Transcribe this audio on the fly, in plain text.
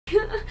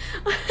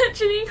I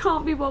actually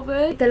can't be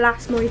bothered. The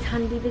last Molly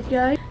Tandy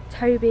video,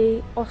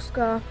 Toby,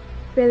 Oscar,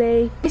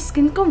 Billy. My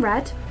skin's gone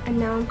red and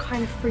now I'm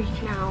kind of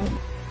freaking out.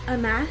 A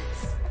mess.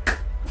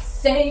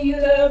 Say you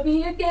love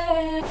me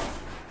again.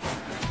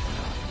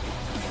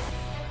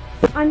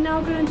 I'm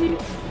now gonna do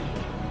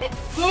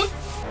I'm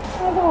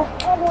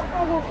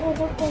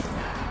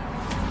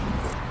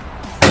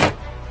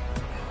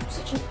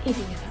such an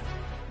idiot.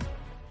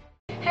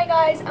 Hey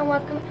guys and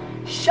welcome.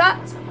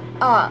 Shut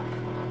up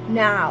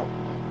now.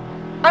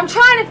 I'm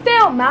trying to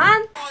film,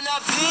 man. On a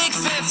big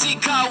fancy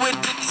car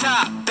with the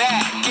top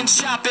back and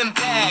shopping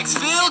bags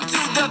filled to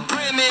the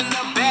brim in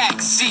the back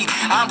seat.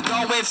 I'm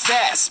going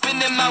fast,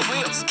 spinning my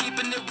wheels,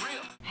 keeping it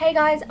real. Hey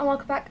guys and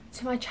welcome back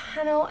to my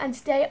channel, and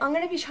today I'm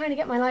going to be trying to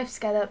get my life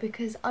together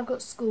because I've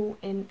got school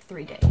in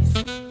 3 days.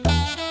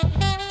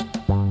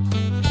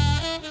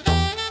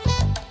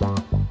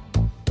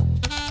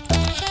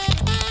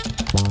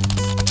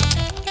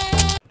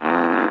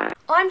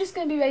 I'm just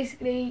going to be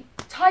basically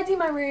tidying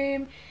my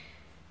room,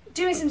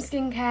 doing some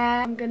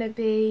skincare. I'm going to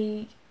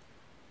be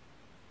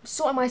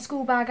sorting my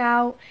school bag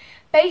out.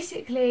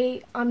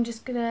 Basically, I'm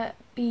just going to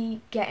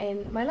be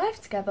getting my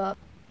life together.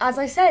 As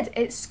I said,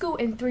 it's school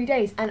in 3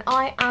 days and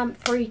I am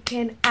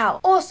freaking out.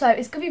 Also,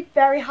 it's going to be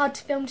very hard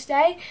to film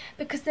today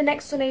because the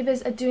next door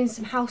neighbours are doing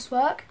some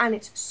housework and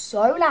it's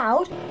so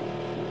loud.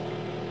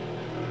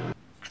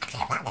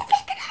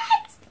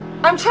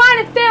 I'm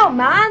trying to film,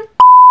 man!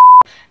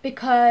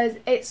 Because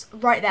it's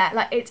right there,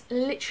 like it's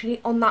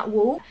literally on that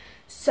wall.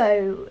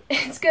 So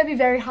it's going to be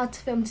very hard to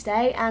film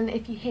today, and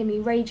if you hear me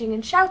raging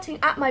and shouting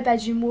at my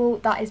bedroom wall,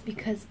 that is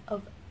because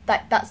of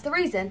that's the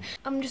reason.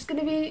 I'm just going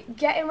to be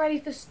getting ready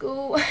for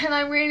school and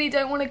I really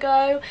don't want to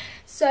go.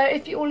 So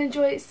if you all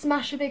enjoy it,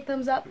 smash a big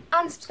thumbs up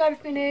and subscribe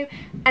if you're new,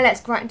 and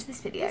let's get right into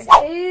this video.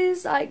 It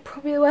is like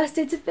probably the worst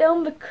day to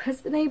film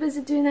because the neighbours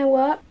are doing their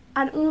work,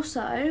 and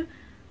also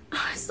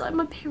I started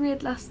my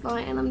period last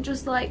night and I'm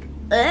just like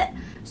ugh.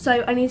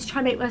 So I need to try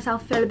and make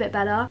myself feel a bit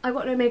better. I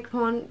got no makeup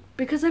on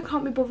because I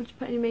can't be bothered to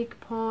put any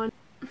makeup on.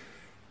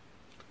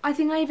 I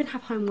think I even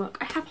have homework.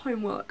 I have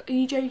homework. Are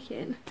you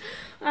joking?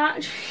 I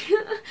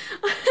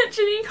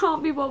actually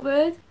can't be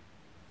bothered.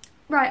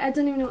 Right, I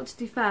don't even know what to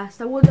do first.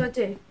 So what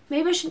do?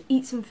 Maybe I should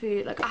eat some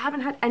food. Like, I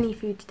haven't had any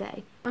food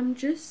today. I'm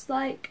just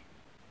like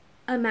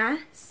a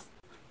mess.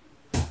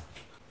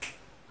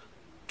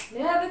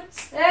 Never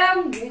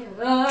tell me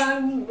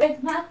I'm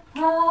with my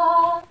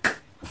heart.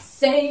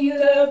 Say you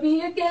love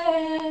me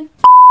again.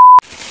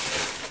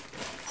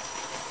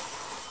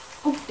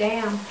 Oh,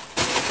 damn.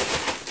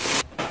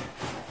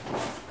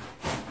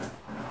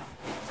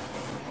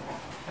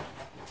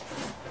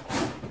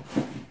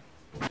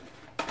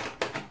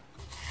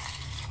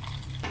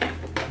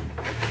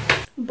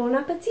 Bon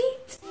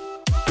appetit!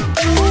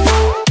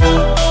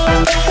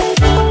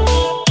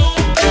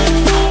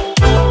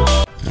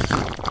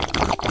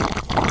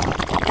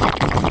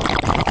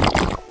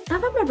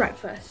 I've had my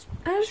breakfast.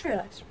 I just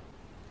realised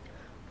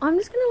I'm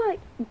just gonna like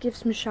give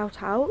some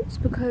shout outs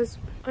because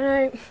I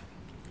know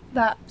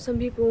that some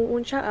people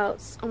want shout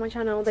outs on my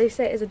channel. They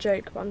say it is a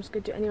joke, but I'm just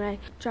gonna do it anyway.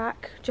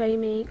 Jack,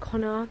 Jamie,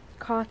 Connor,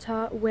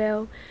 Carter,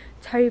 Will,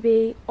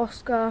 Toby,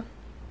 Oscar,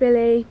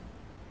 Billy,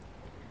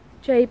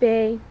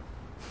 JB,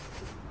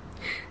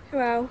 who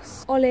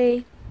else?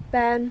 Ollie,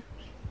 Ben.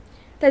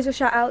 There's your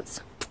shout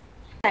outs.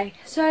 Okay,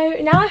 so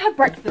now I have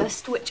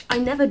breakfast, which I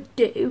never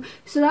do,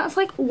 so that's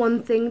like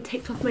one thing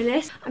ticked off my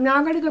list. I'm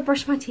now going to go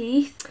brush my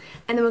teeth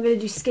and then we're going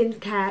to do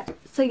skincare.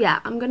 So yeah,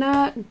 I'm going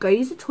to go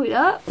use the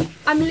toilet.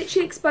 I'm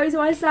literally exposing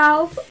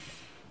myself.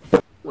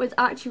 What's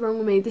actually wrong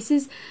with me? This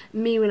is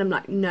me when I'm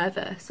like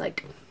nervous,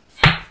 like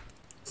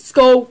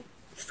school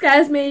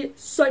scares me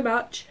so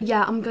much.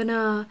 Yeah, I'm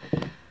gonna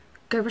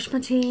go brush my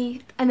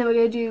teeth and then we're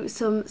going to do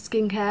some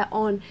skincare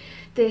on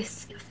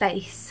this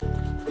face.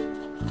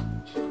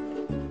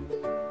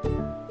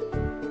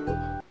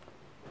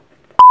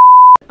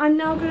 I'm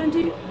now going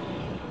to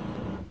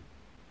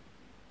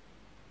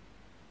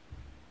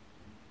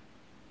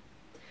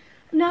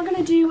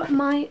do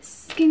my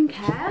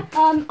skincare.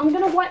 I'm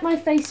going to wipe my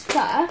face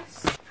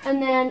first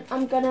and then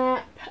I'm going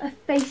to put a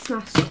face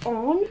mask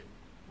on.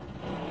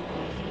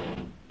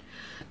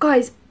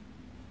 Guys,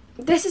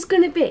 this is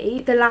going to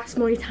be the last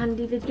Molly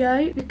Tandy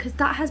video because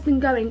that has been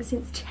going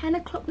since 10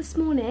 o'clock this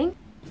morning.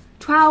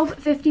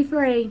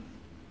 12:53.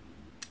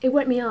 It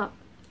woke me up.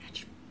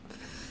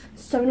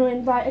 So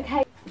annoying. Right,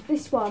 okay.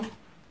 This one.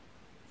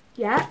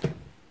 Yeah.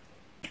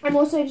 I'm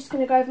also just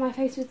going to go over my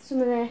face with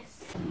some of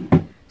this.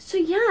 So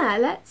yeah,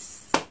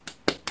 let's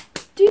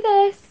do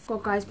this.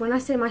 God guys, when I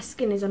say my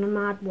skin is on a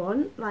mad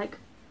one, like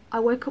I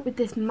woke up with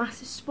this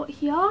massive spot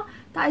here.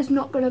 That is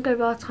not going to go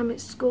by the time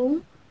it's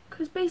school.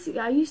 Because basically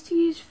I used to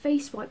use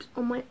face wipes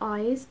on my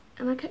eyes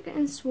and I kept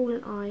getting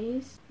swollen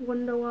eyes.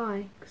 Wonder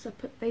why? Because I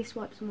put face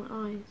wipes on my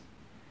eyes.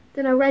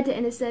 Then I read it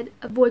and it said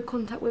avoid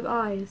contact with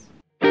eyes.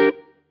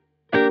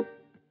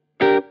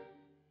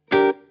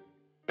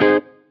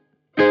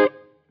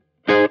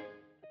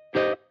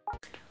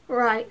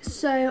 Right,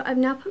 so I've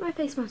now put my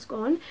face mask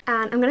on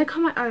and I'm going to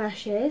comb my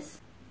eyelashes.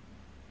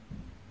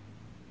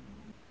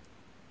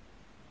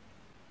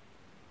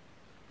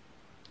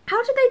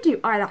 How do they do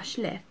eyelash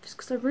lifts?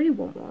 Because I really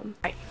want one.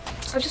 Right,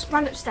 I just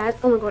ran upstairs.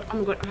 Oh my god,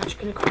 I'm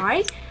actually gonna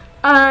cry.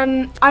 I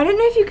don't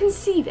know if you can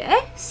see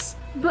this,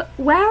 but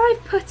where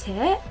I've put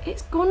it,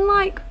 it's gone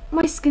like,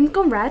 my skin's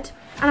gone red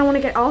and I want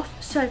to get it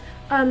off. So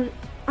I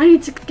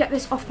need to get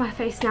this off my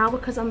face now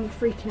because I'm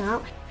freaking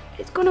out.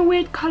 It's gone a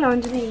weird colour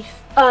underneath.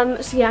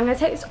 So yeah, I'm gonna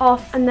take this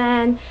off and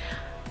then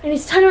I need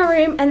to tidy my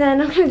room and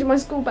then I'm gonna do my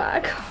school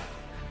bag.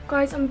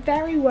 Guys, I'm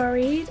very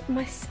worried.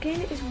 My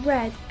skin is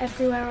red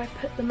everywhere I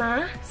put the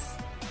mask.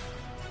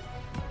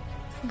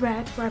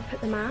 Red where I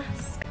put the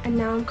mask. And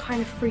now I'm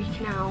kind of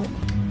freaking out.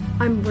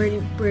 I'm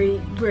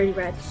really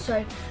red.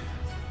 So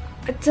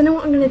I don't know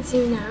what I'm gonna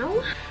do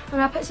now. I'm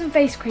gonna put some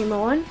face cream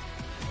on.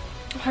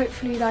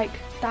 Hopefully like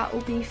that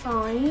will be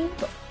fine.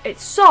 But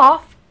it's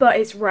soft, but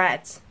it's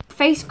red.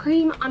 Face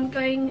cream I'm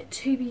going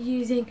to be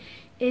using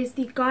is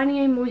the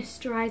Garnier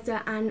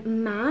Moisturiser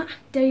and Matte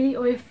Daily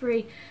Oil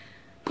Free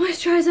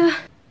Moisturiser.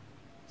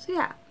 So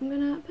yeah, I'm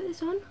gonna put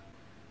this on.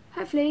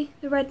 Hopefully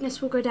the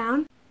redness will go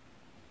down.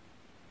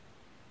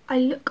 I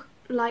look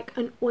like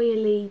a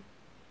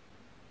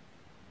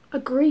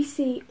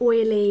greasy,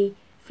 oily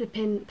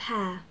flipping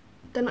pear.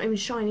 They're not even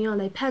shiny, are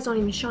they? Pears aren't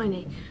even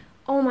shiny.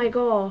 Oh my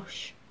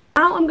gosh.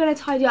 Now I'm gonna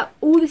tidy up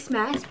all this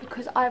mess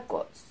because I've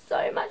got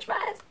so much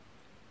mess.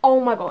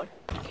 Oh my god.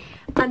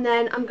 And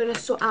then I'm gonna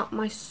sort out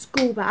my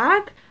school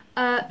bag.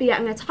 But yeah,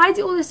 I'm going to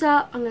tidy all this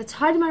up, I'm going to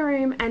tidy my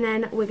room, and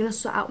then we're going to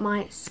sort out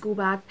my school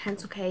bag,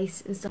 pencil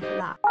case, and stuff like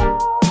that.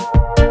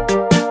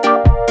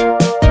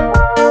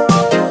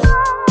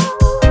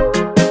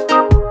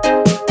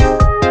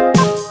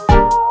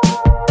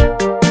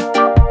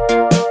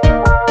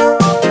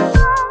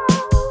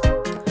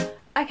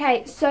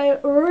 Okay,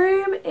 so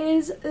room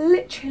is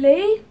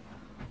literally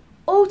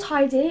all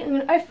tidy. I'm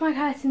going to open my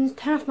curtains,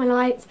 turn off my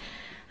lights,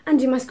 and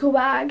do my school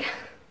bag.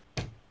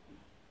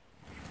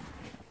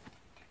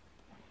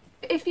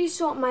 If you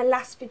saw my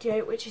last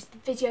video, which is the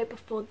video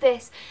before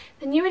this,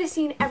 then you would have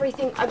seen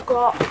everything I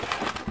got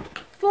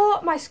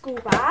for my school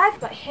bag.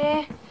 But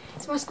here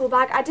is my school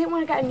bag. I didn't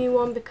want to get a new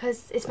one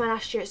because it's my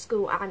last year at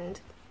school,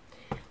 and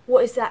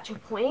what is the actual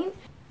point?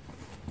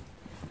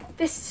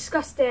 This is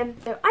disgusting.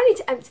 So I need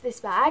to empty this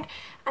bag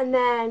and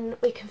then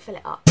we can fill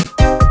it up.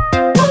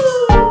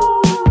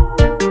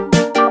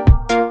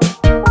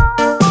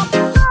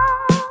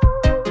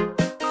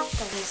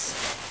 Guys,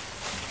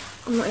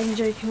 I'm not even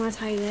joking when I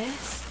tell you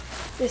this.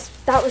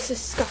 That was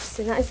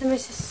disgusting. That is the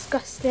most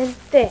disgusting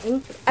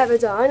thing I've ever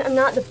done. I'm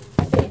now at the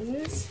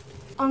bins.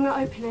 I'm not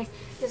opening.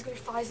 There's gonna be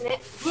flies in it.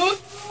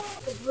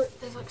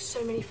 There's like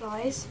so many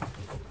flies.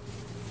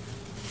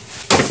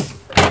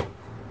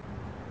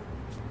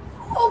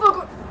 Oh my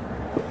god!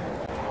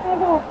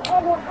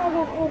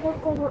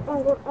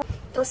 Oh god.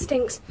 That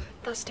stinks.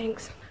 That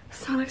stinks. It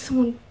sounds like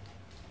someone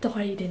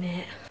died in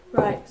it.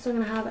 Right, so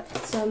I'm gonna have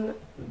some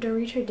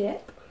Dorito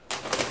dip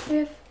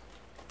with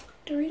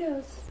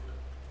Doritos.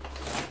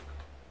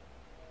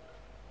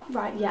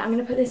 Right, yeah, I'm going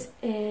to put this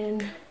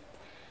in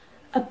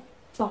a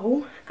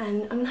bowl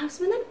and I'm going to have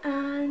some of them,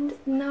 and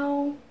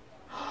now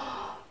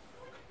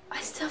I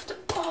still have to,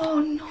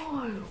 oh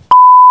no.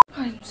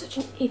 I'm such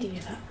an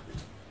idiot.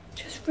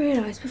 Just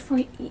realised before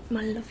I eat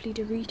my lovely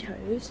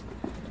Doritos,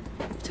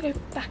 I have to go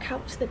back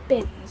out to the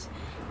bins.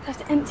 I have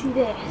to empty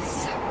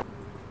this.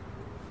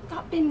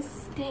 That bin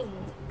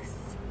stinks.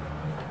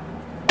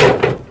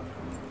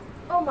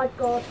 Oh my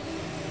god.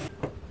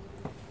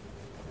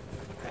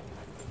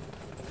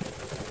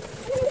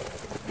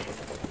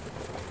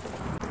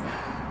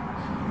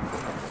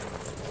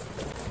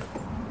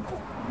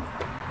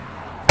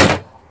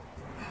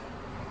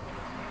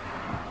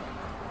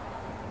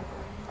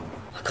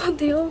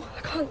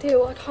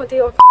 I can't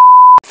deal.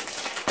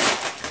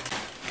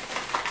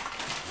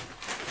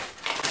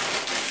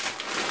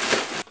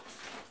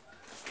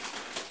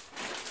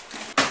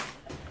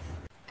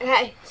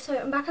 Okay, so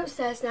I'm back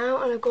upstairs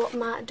now and I've got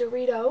my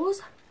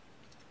Doritos.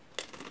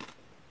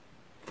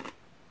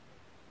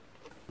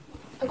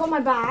 I got my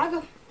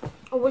bag.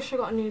 I wish I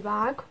got a new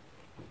bag.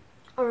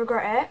 I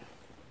regret it,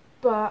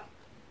 but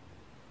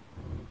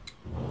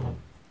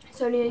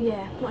it's only a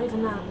year, not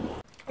even that.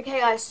 Okay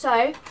guys,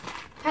 so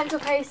pencil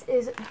case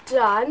is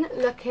done,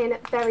 looking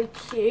very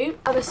cute.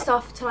 Other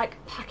stuff to like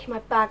pack in my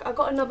bag. I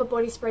got another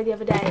body spray the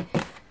other day.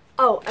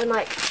 Oh, and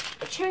like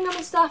chewing gum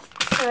and stuff,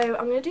 so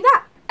I'm gonna do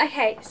that.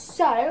 Okay,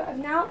 so I've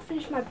now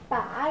finished my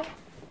bag.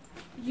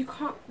 You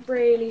can't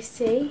really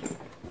see.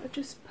 I've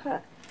just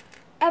put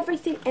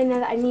everything in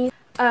there that I need.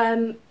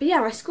 But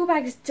yeah, my school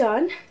bag is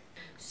done.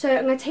 So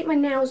I'm gonna take my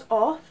nails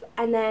off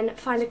and then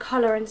find a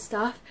colour and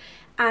stuff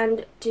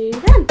and do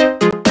them.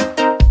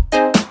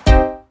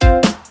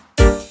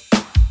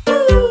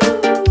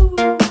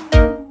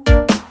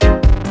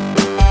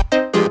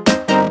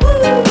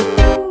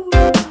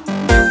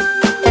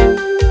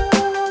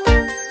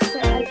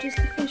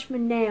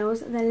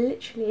 Nails, and they're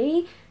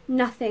literally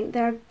nothing.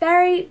 They're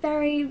very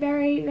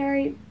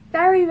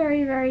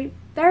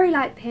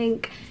light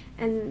pink,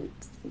 and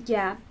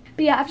yeah. But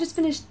But yeah, I've just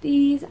finished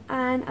these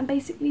and I'm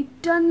basically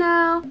done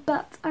now.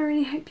 But I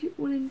really hope you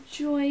all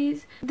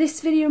enjoyed.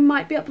 This video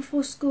might be up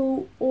before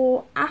school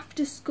or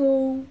after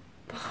school.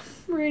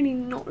 I'm really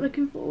not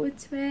looking forward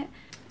to it.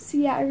 So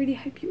yeah, I really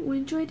hope you all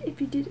enjoyed.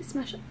 If you did,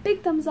 smash a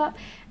big thumbs up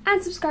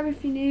and subscribe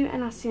if you're new,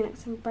 and I'll see you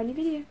next time with a brand new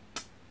video.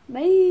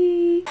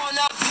 Bye! On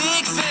a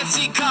big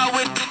fancy car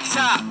with the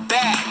top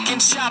back and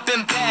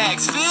shopping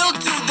bags filled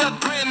to the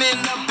brim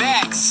in the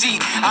back seat.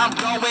 I'm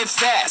going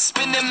fast,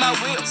 spinning my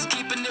wheels,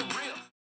 keeping it